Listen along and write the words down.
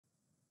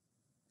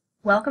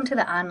Welcome to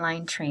the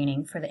online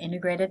training for the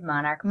Integrated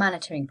Monarch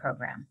Monitoring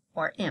Program,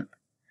 or IMMP.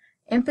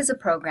 IMMP is a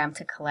program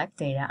to collect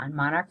data on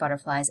monarch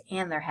butterflies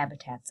and their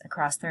habitats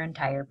across their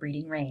entire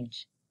breeding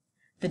range.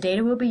 The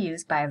data will be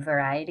used by a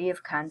variety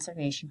of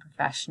conservation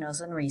professionals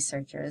and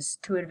researchers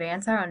to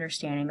advance our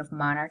understanding of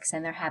monarchs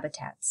and their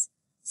habitats,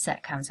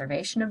 set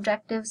conservation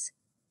objectives,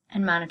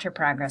 and monitor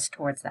progress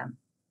towards them.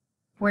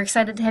 We're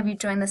excited to have you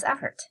join this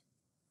effort.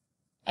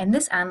 In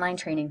this online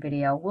training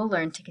video, we'll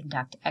learn to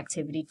conduct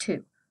Activity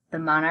 2, the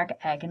Monarch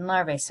Egg and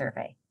Larvae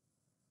Survey.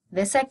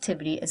 This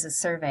activity is a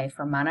survey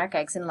for monarch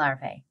eggs and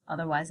larvae,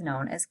 otherwise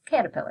known as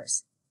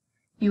caterpillars.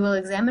 You will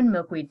examine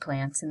milkweed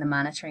plants in the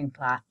monitoring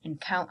plot and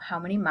count how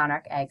many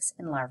monarch eggs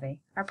and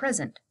larvae are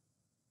present.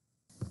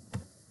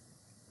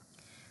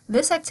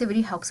 This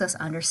activity helps us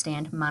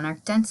understand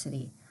monarch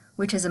density,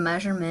 which is a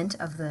measurement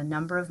of the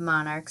number of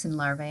monarchs and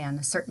larvae on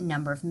a certain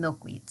number of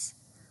milkweeds.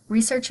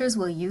 Researchers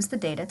will use the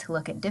data to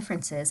look at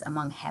differences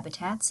among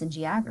habitats and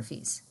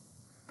geographies.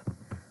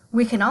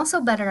 We can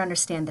also better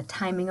understand the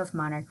timing of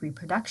monarch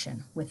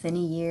reproduction within a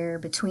year,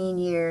 between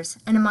years,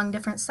 and among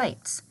different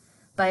sites.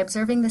 By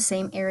observing the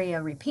same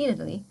area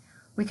repeatedly,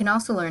 we can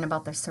also learn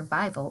about the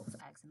survival of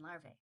eggs and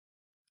larvae.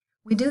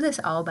 We do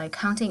this all by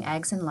counting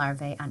eggs and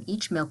larvae on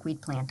each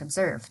milkweed plant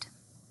observed.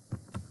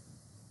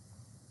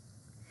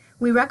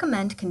 We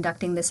recommend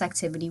conducting this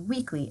activity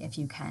weekly if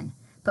you can,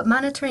 but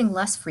monitoring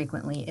less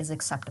frequently is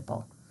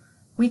acceptable.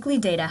 Weekly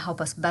data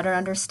help us better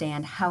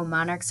understand how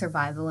monarch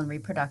survival and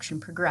reproduction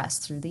progress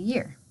through the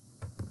year.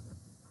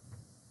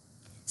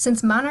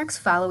 Since monarchs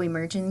follow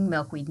emerging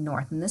milkweed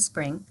north in the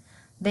spring,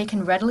 they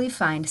can readily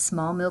find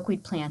small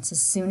milkweed plants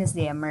as soon as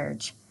they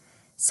emerge.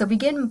 So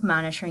begin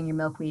monitoring your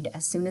milkweed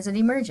as soon as it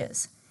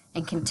emerges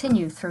and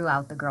continue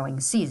throughout the growing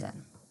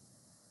season.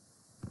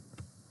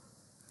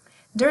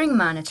 During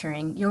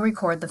monitoring, you'll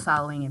record the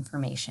following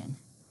information: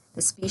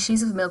 the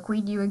species of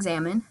milkweed you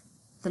examine,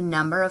 the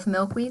number of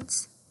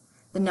milkweeds,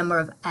 the number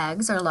of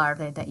eggs or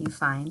larvae that you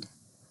find,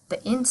 the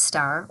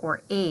instar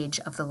or age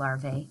of the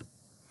larvae,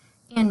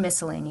 and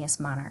miscellaneous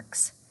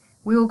monarchs.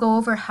 We will go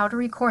over how to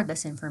record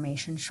this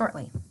information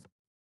shortly.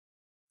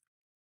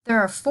 There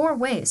are 4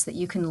 ways that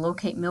you can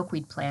locate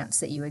milkweed plants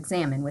that you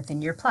examine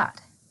within your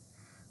plot.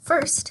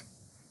 First,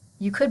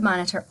 you could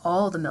monitor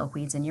all the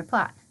milkweeds in your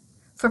plot.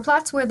 For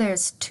plots where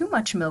there's too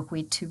much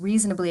milkweed to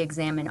reasonably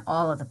examine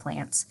all of the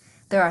plants,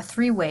 there are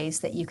 3 ways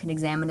that you can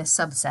examine a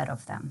subset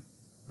of them.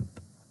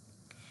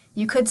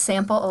 You could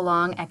sample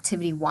along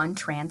Activity 1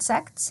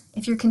 transects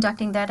if you're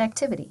conducting that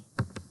activity.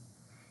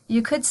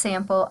 You could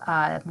sample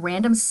a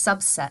random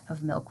subset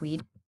of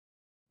milkweed,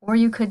 or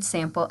you could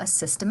sample a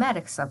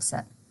systematic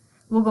subset.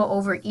 We'll go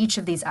over each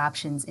of these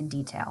options in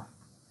detail.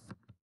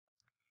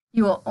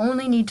 You will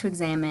only need to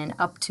examine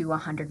up to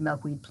 100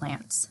 milkweed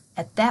plants.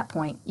 At that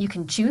point, you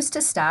can choose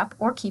to stop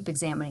or keep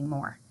examining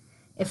more.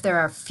 If there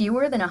are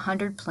fewer than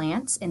 100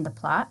 plants in the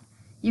plot,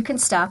 you can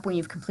stop when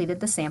you've completed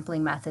the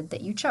sampling method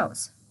that you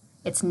chose.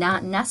 It's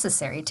not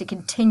necessary to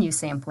continue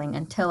sampling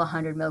until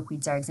 100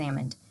 milkweeds are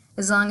examined,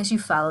 as long as you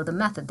follow the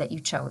method that you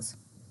chose.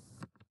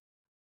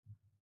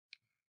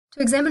 To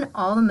examine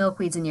all the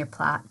milkweeds in your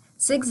plot,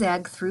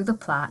 zigzag through the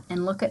plot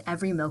and look at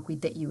every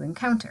milkweed that you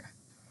encounter.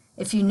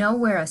 If you know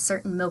where a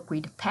certain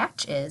milkweed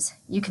patch is,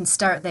 you can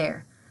start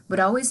there, but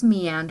always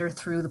meander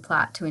through the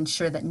plot to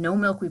ensure that no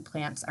milkweed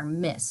plants are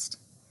missed.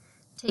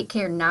 Take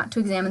care not to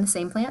examine the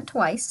same plant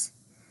twice,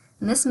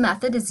 and this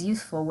method is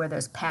useful where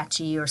there's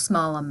patchy or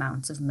small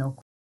amounts of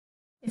milkweed.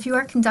 If you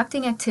are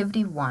conducting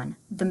Activity 1,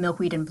 the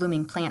Milkweed and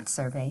Blooming Plant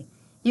Survey,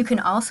 you can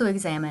also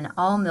examine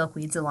all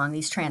milkweeds along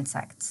these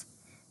transects.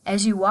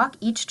 As you walk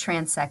each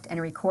transect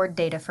and record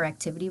data for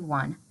Activity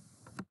 1,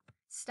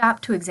 stop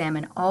to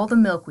examine all the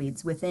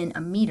milkweeds within a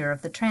meter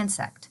of the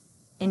transect,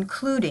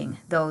 including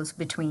those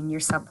between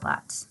your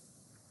subplots.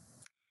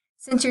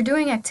 Since you're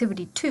doing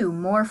Activity 2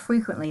 more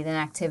frequently than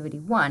Activity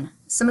 1,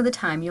 some of the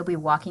time you'll be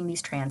walking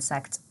these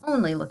transects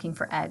only looking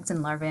for eggs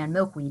and larvae on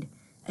milkweed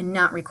and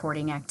not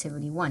recording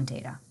Activity 1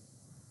 data.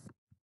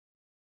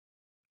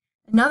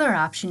 Another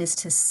option is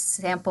to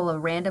sample a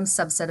random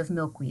subset of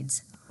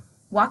milkweeds.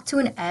 Walk to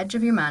an edge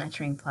of your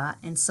monitoring plot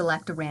and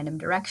select a random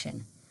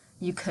direction.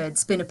 You could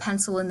spin a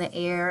pencil in the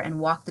air and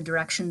walk the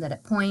direction that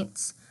it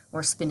points,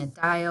 or spin a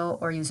dial,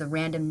 or use a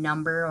random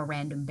number or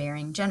random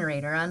bearing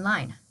generator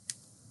online.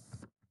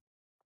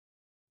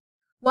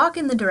 Walk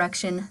in the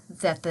direction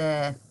that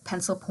the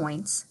pencil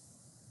points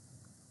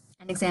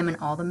and examine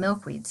all the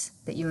milkweeds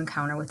that you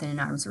encounter within an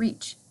arm's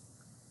reach.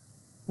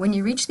 When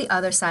you reach the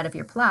other side of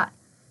your plot,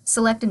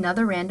 select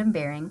another random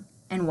bearing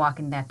and walk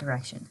in that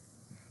direction.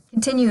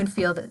 Continue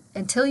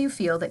until you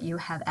feel that you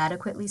have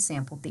adequately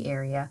sampled the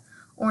area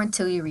or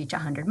until you reach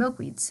 100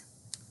 milkweeds.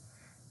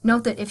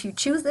 Note that if you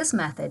choose this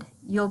method,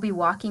 you'll be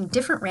walking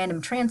different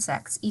random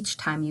transects each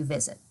time you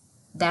visit.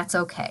 That's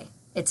okay.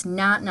 It's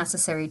not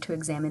necessary to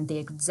examine the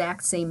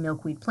exact same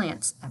milkweed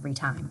plants every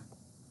time.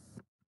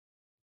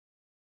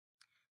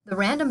 The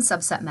random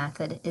subset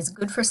method is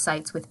good for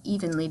sites with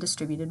evenly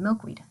distributed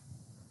milkweed.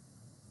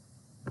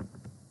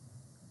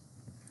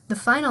 The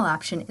final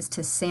option is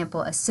to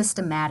sample a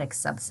systematic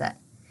subset.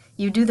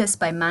 You do this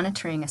by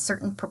monitoring a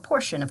certain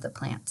proportion of the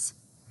plants.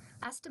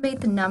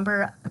 Estimate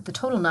the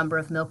total number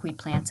of milkweed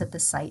plants at the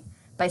site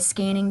by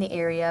scanning the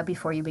area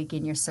before you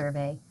begin your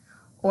survey,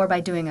 or by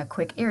doing a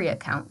quick area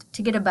count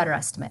to get a better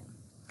estimate.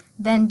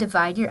 Then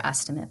divide your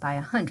estimate by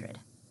 100.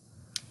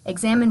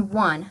 Examine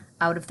one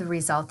out of the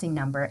resulting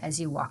number as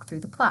you walk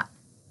through the plot.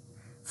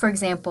 For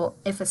example,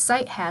 if a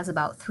site has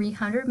about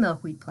 300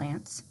 milkweed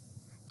plants,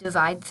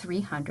 divide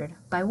 300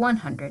 by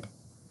 100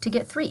 to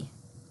get 3.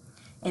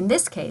 In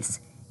this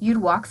case, you'd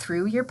walk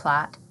through your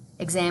plot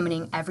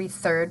examining every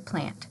third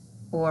plant,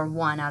 or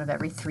 1 out of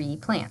every 3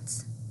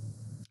 plants.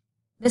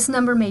 This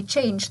number may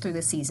change through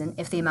the season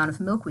if the amount of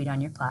milkweed on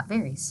your plot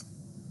varies.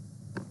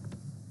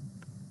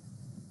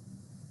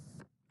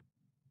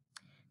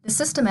 The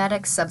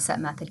systematic subset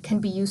method can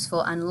be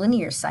useful on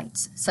linear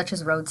sites, such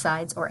as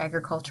roadsides or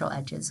agricultural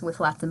edges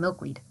with lots of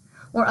milkweed,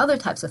 or other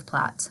types of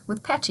plots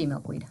with patchy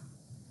milkweed.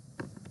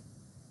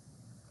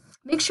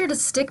 Make sure to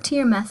stick to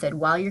your method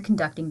while you're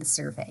conducting the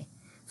survey.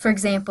 For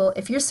example,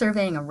 if you're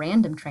surveying a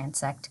random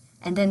transect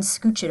and then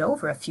scooch it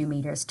over a few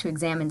meters to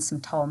examine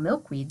some tall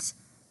milkweeds,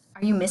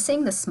 are you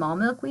missing the small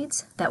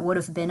milkweeds that would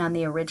have been on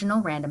the original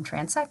random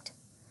transect?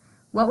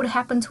 What would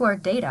happen to our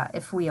data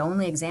if we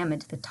only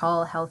examined the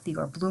tall, healthy,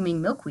 or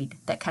blooming milkweed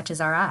that catches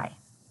our eye?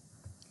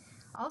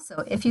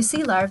 Also, if you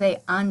see larvae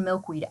on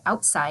milkweed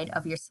outside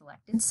of your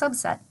selected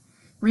subset,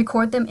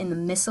 record them in the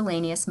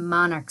miscellaneous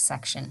Monarch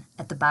section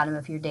at the bottom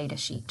of your data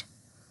sheet.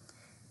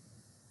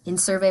 In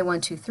Survey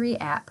 123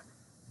 app,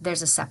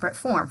 there's a separate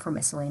form for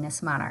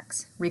miscellaneous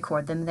monarchs.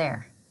 Record them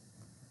there.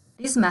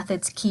 These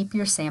methods keep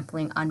your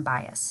sampling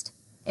unbiased.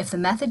 If the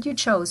method you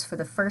chose for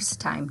the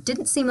first time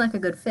didn't seem like a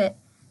good fit,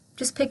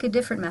 just pick a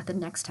different method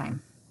next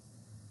time.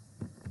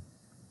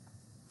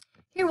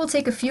 Here we'll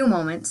take a few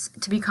moments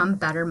to become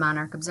better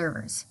monarch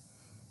observers.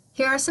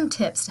 Here are some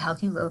tips to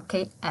help you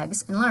locate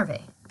eggs and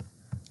larvae.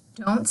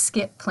 Don't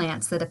skip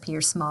plants that appear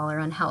small or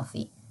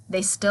unhealthy.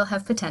 They still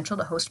have potential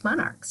to host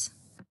monarchs.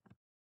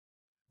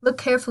 Look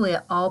carefully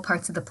at all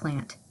parts of the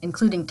plant,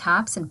 including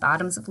tops and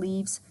bottoms of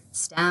leaves,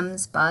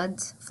 stems,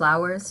 buds,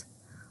 flowers.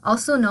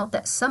 Also note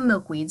that some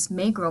milkweeds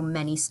may grow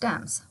many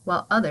stems,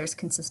 while others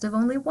consist of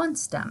only one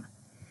stem.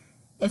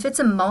 If it's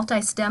a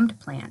multi-stemmed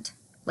plant,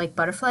 like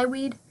butterfly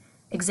weed,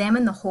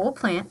 examine the whole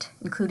plant,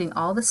 including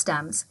all the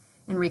stems,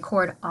 and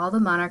record all the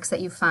monarchs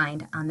that you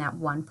find on that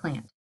one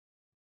plant.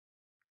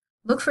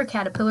 Look for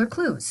caterpillar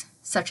clues,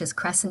 such as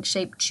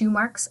crescent-shaped chew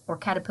marks or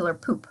caterpillar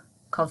poop,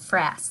 called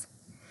frass.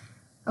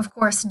 Of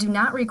course, do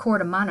not record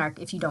a monarch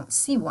if you don't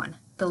see one.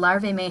 The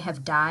larvae may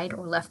have died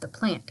or left the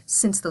plant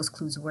since those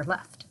clues were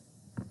left.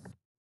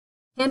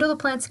 Handle the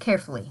plants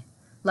carefully.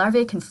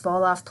 Larvae can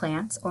fall off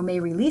plants or may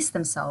release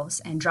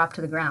themselves and drop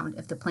to the ground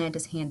if the plant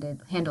is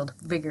handled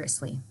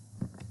vigorously.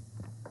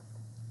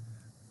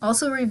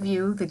 Also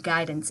review the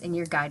guidance in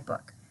your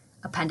guidebook,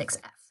 Appendix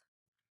F,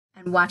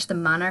 and watch the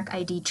Monarch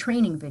ID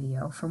training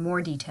video for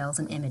more details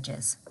and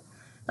images.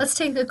 Let's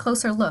take a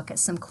closer look at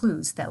some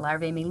clues that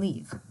larvae may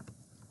leave.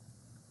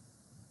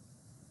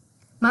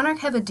 Monarch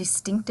have a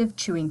distinctive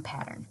chewing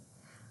pattern.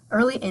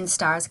 Early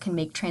instars can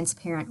make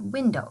transparent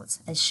windows,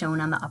 as shown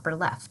on the upper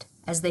left,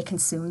 as they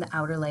consume the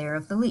outer layer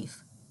of the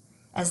leaf.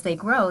 As they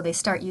grow, they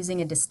start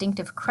using a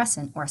distinctive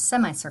crescent or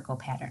semicircle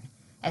pattern,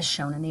 as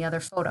shown in the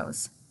other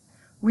photos.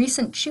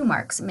 Recent chew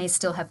marks may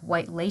still have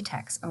white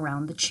latex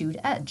around the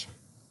chewed edge.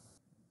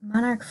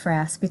 Monarch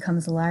frass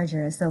becomes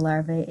larger as the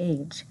larvae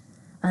age.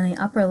 On the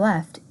upper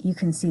left, you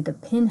can see the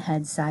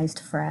pinhead-sized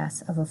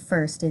frass of a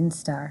first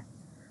instar.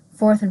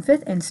 Fourth and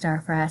fifth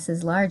instar frass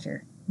is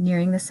larger,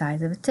 nearing the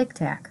size of a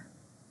tic-tac.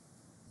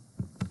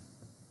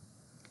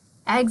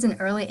 Eggs in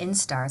early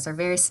instars are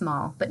very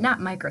small, but not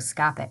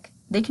microscopic.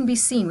 They can be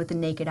seen with the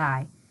naked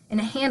eye, and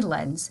a hand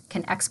lens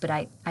can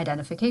expedite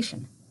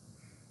identification.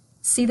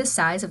 See the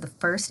size of the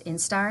first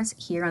instars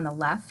here on the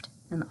left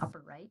and the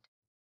upper right,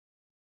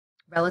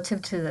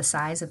 relative to the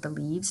size of the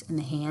leaves in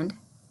the hand.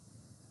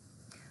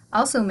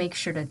 Also make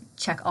sure to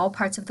check all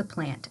parts of the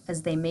plant,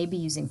 as they may be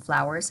using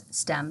flowers,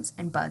 stems,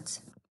 and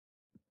buds.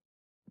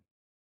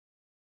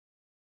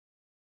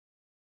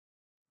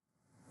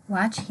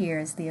 Watch here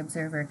as the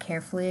observer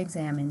carefully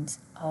examines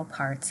all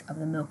parts of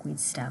the milkweed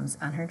stems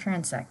on her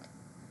transect.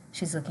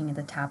 She's looking at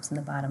the tops and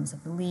the bottoms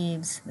of the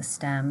leaves, the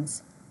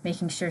stems,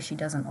 making sure she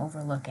doesn't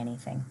overlook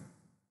anything.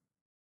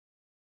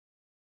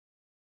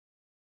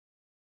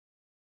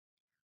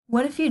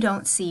 What if you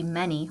don't see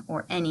many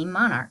or any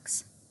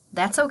monarchs?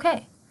 That's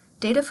okay.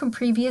 Data from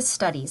previous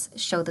studies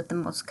show that the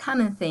most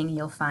common thing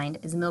you'll find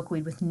is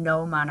milkweed with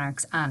no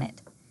monarchs on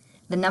it.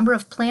 The number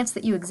of plants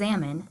that you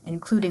examine,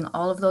 including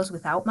all of those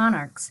without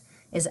monarchs,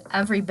 is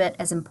every bit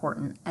as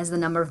important as the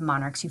number of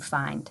monarchs you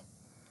find.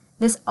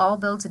 This all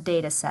builds a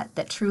data set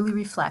that truly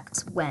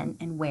reflects when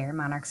and where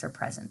monarchs are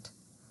present.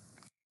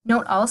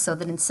 Note also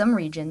that in some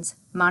regions,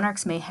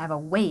 monarchs may have a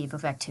wave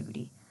of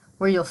activity,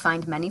 where you'll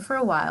find many for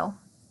a while,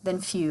 then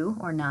few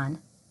or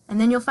none, and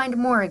then you'll find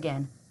more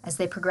again as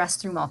they progress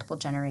through multiple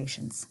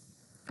generations.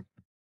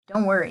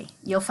 Don't worry,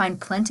 you'll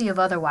find plenty of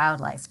other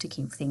wildlife to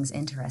keep things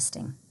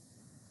interesting.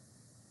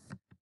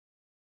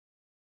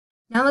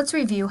 Now let's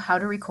review how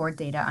to record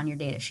data on your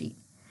datasheet.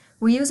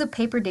 We'll use a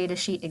paper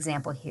datasheet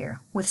example here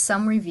with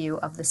some review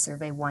of the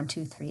Survey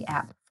 123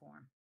 app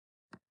form.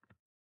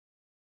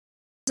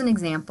 Here's an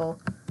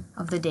example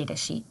of the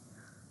datasheet.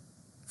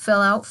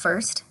 Fill out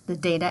first the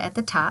data at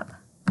the top,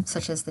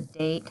 such as the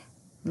date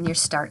and your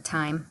start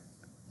time,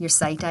 your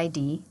site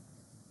ID,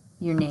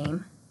 your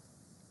name,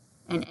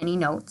 and any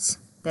notes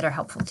that are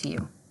helpful to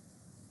you.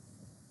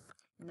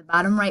 In the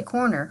bottom right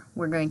corner,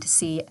 we're going to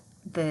see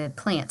the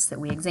plants that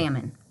we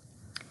examine.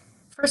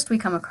 First, we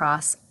come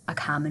across a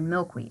common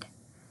milkweed.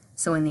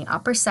 So in the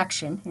upper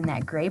section, in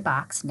that gray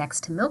box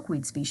next to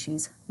milkweed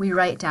species, we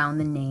write down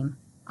the name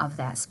of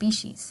that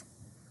species.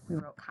 We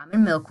wrote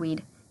common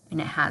milkweed, and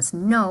it has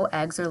no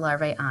eggs or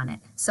larvae on it.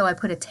 So I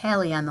put a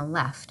tally on the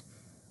left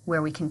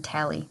where we can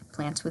tally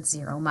plants with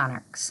 0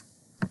 monarchs.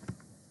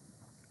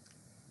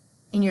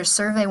 In your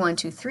Survey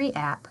 123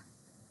 app,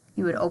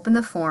 you would open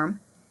the form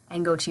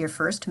and go to your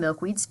first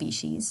milkweed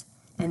species,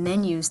 and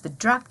then use the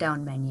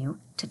drop-down menu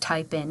to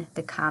type in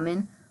the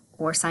common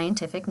or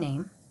scientific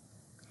name,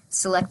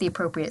 select the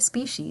appropriate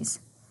species,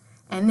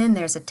 and then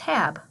there's a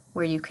tab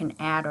where you can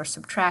add or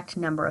subtract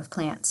number of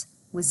plants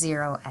with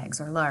 0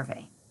 eggs or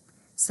larvae.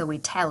 So we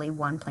tally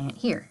 1 plant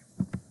here.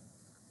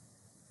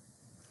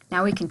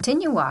 Now we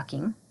continue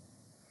walking,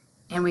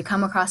 and we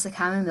come across a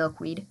common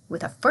milkweed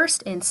with a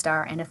first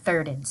instar and a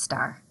third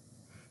instar.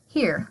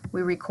 Here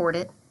we record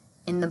it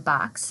in the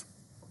box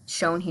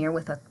shown here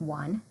with a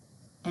 1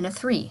 and a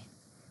 3.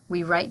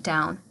 We write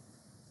down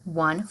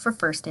 1 for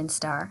first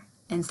instar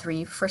and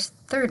 3 for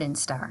third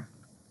instar.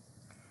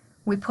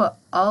 We put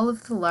all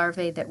of the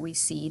larvae that we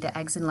see, the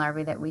eggs and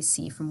larvae that we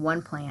see from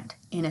one plant,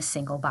 in a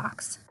single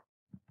box.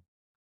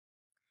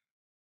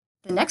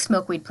 The next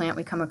milkweed plant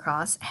we come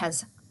across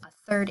has a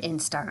third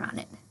instar on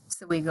it.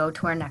 So we go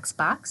to our next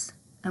box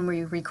and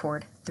we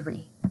record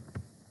 3.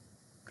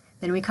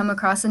 Then we come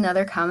across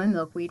another common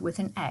milkweed with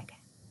an egg.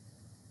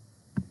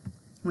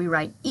 We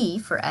write E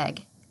for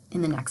egg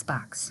in the next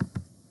box.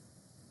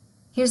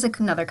 Here's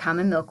another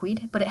common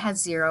milkweed, but it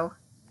has 0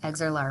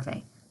 eggs or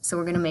larvae. So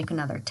we're going to make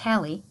another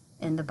tally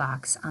in the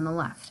box on the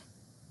left.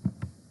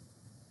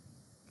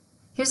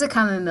 Here's a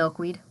common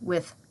milkweed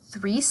with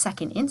 3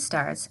 second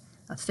instars,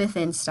 a 5th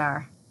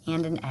instar,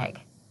 and an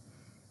egg.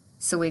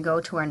 So we go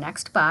to our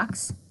next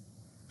box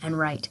and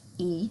write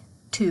E,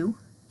 2,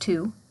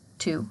 2,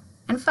 2,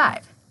 and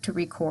 5 to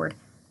record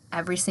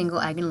every single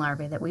egg and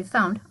larvae that we've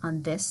found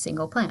on this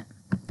single plant.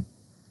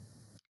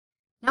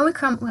 Now we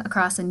come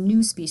across a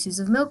new species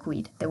of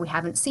milkweed that we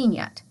haven't seen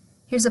yet.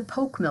 Here's a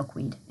poke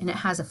milkweed, and it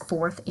has a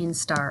 4th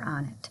instar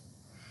on it.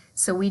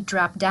 So we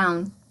drop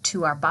down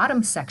to our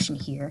bottom section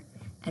here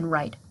and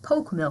write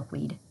poke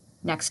milkweed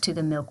next to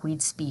the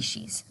milkweed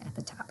species at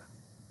the top.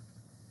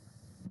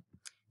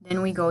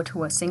 Then we go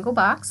to a single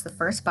box, the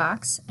first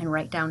box, and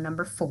write down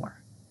number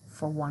 4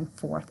 for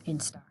 1/4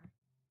 instar.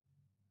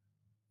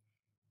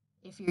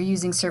 If you're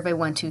using Survey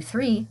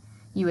 123,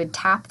 you would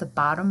tap the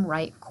bottom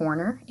right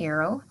corner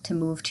arrow to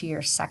move to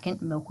your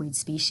second milkweed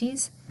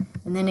species,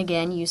 and then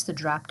again use the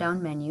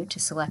drop-down menu to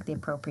select the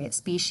appropriate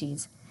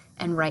species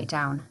and write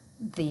down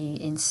the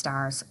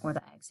instars or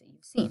the eggs that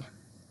you've seen.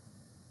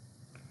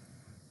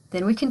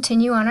 Then we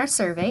continue on our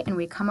survey and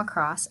we come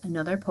across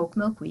another poke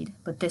milkweed,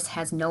 but this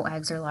has no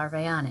eggs or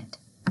larvae on it.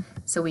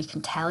 So we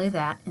can tally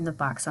that in the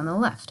box on the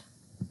left.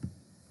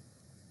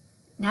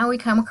 Now we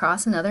come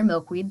across another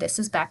milkweed. This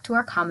is back to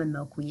our common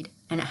milkweed,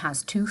 and it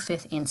has 2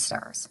 5th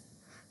instars.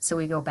 So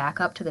we go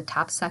back up to the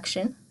top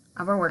section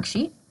of our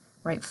worksheet,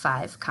 write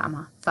 5,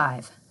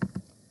 5.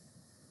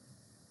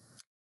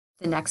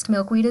 The next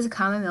milkweed is a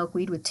common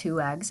milkweed with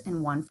 2 eggs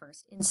and 1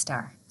 first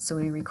instar. So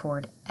we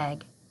record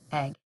egg,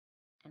 egg,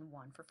 and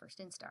 1 for first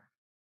instar.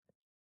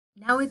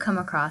 Now we come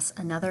across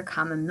another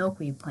common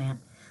milkweed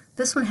plant.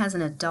 This one has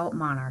an adult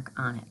monarch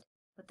on it.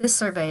 But this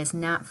survey is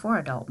not for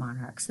adult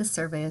monarchs. This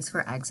survey is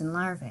for eggs and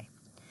larvae.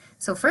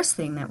 So first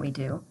thing that we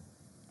do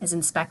is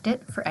inspect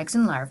it for eggs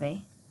and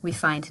larvae. We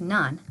find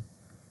none,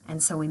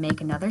 and so we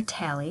make another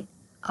tally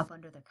up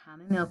under the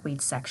common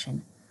milkweed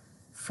section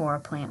for a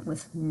plant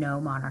with no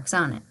monarchs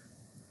on it.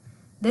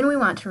 Then we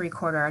want to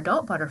record our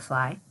adult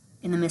butterfly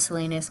in the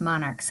miscellaneous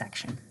monarch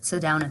section. So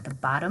down at the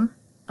bottom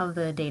of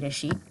the data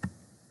sheet,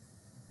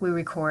 we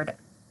record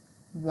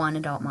 1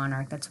 adult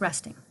monarch that's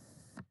resting.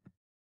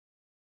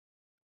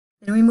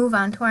 Then we move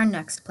on to our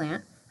next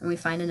plant, and we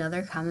find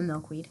another common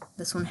milkweed.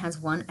 This one has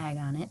 1 egg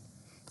on it.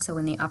 So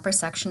in the upper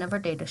section of our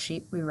data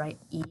sheet, we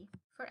write E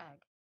for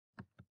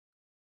egg.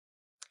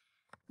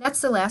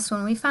 That's the last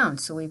one we found,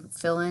 so we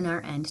fill in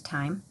our end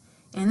time,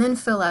 and then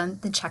fill in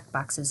the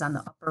checkboxes on the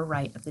upper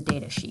right of the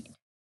data sheet.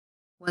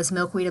 Was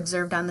milkweed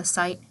observed on the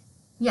site?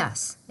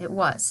 Yes, it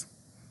was.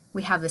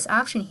 We have this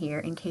option here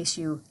in case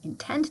you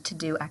intend to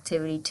do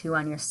activity 2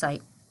 on your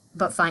site,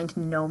 but find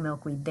no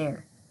milkweed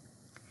there.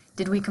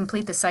 Did we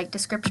complete the site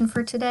description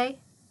for today?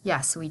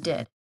 Yes, we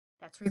did.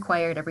 That's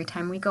required every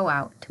time we go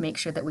out to make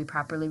sure that we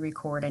properly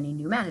record any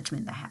new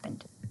management that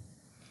happened.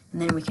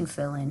 And then we can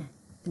fill in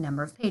the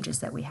number of pages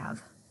that we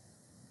have.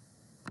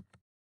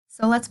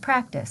 So let's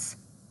practice.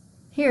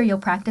 Here you'll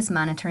practice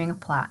monitoring a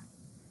plot.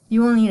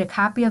 You will need a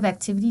copy of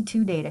Activity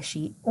 2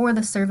 datasheet or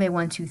the Survey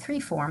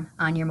 123 form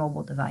on your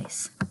mobile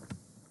device.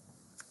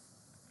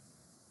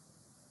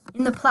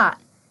 In the plot,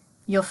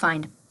 you'll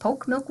find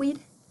poke milkweed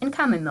and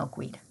common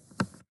milkweed.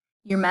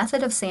 Your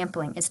method of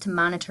sampling is to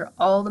monitor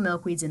all the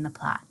milkweeds in the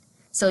plot,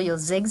 so you'll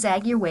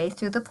zigzag your way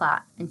through the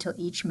plot until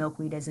each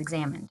milkweed is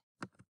examined.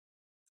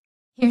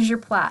 Here's your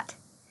plot.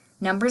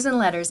 Numbers and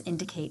letters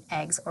indicate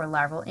eggs or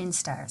larval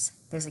instars.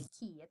 There's a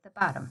key at the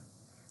bottom.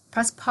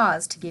 Press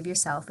pause to give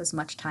yourself as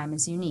much time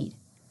as you need.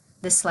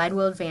 This slide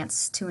will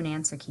advance to an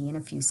answer key in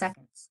a few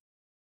seconds.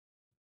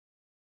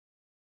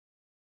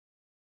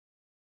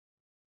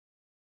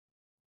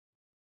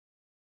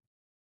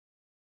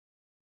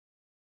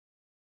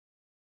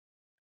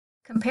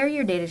 Compare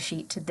your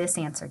datasheet to this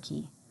answer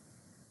key.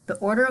 The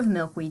order of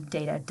milkweed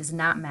data does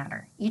not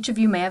matter. Each of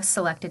you may have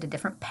selected a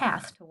different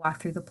path to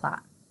walk through the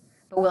plot,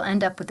 but we'll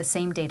end up with the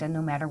same data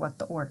no matter what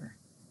the order.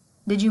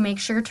 Did you make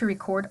sure to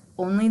record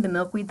only the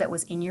milkweed that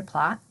was in your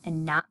plot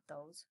and not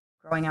those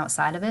growing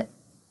outside of it?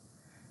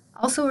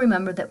 Also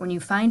remember that when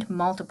you find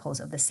multiples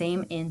of the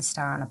same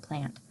instar on a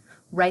plant,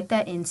 write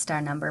that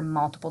instar number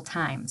multiple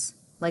times,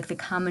 like the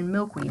common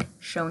milkweed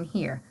shown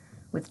here,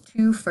 with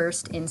 2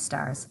 first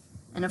instars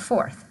and a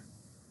 4th.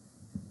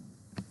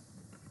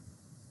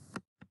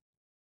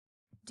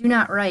 Do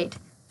not write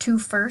 2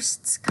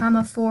 firsts,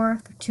 comma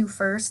 4th, 2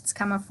 firsts,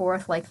 comma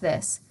 4th like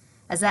this,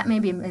 as that may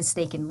be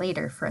mistaken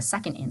later for a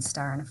second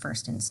instar and a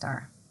first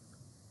instar.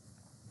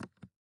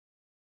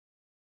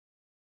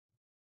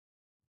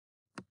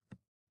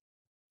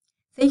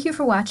 Thank you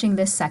for watching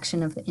this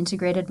section of the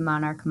Integrated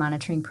Monarch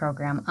Monitoring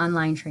Program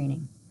online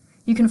training.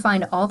 You can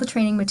find all the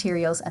training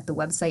materials at the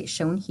website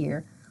shown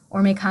here,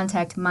 or may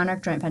contact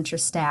Monarch Joint Venture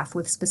staff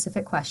with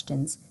specific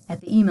questions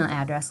at the email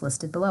address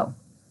listed below.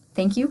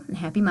 Thank you and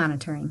happy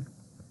monitoring.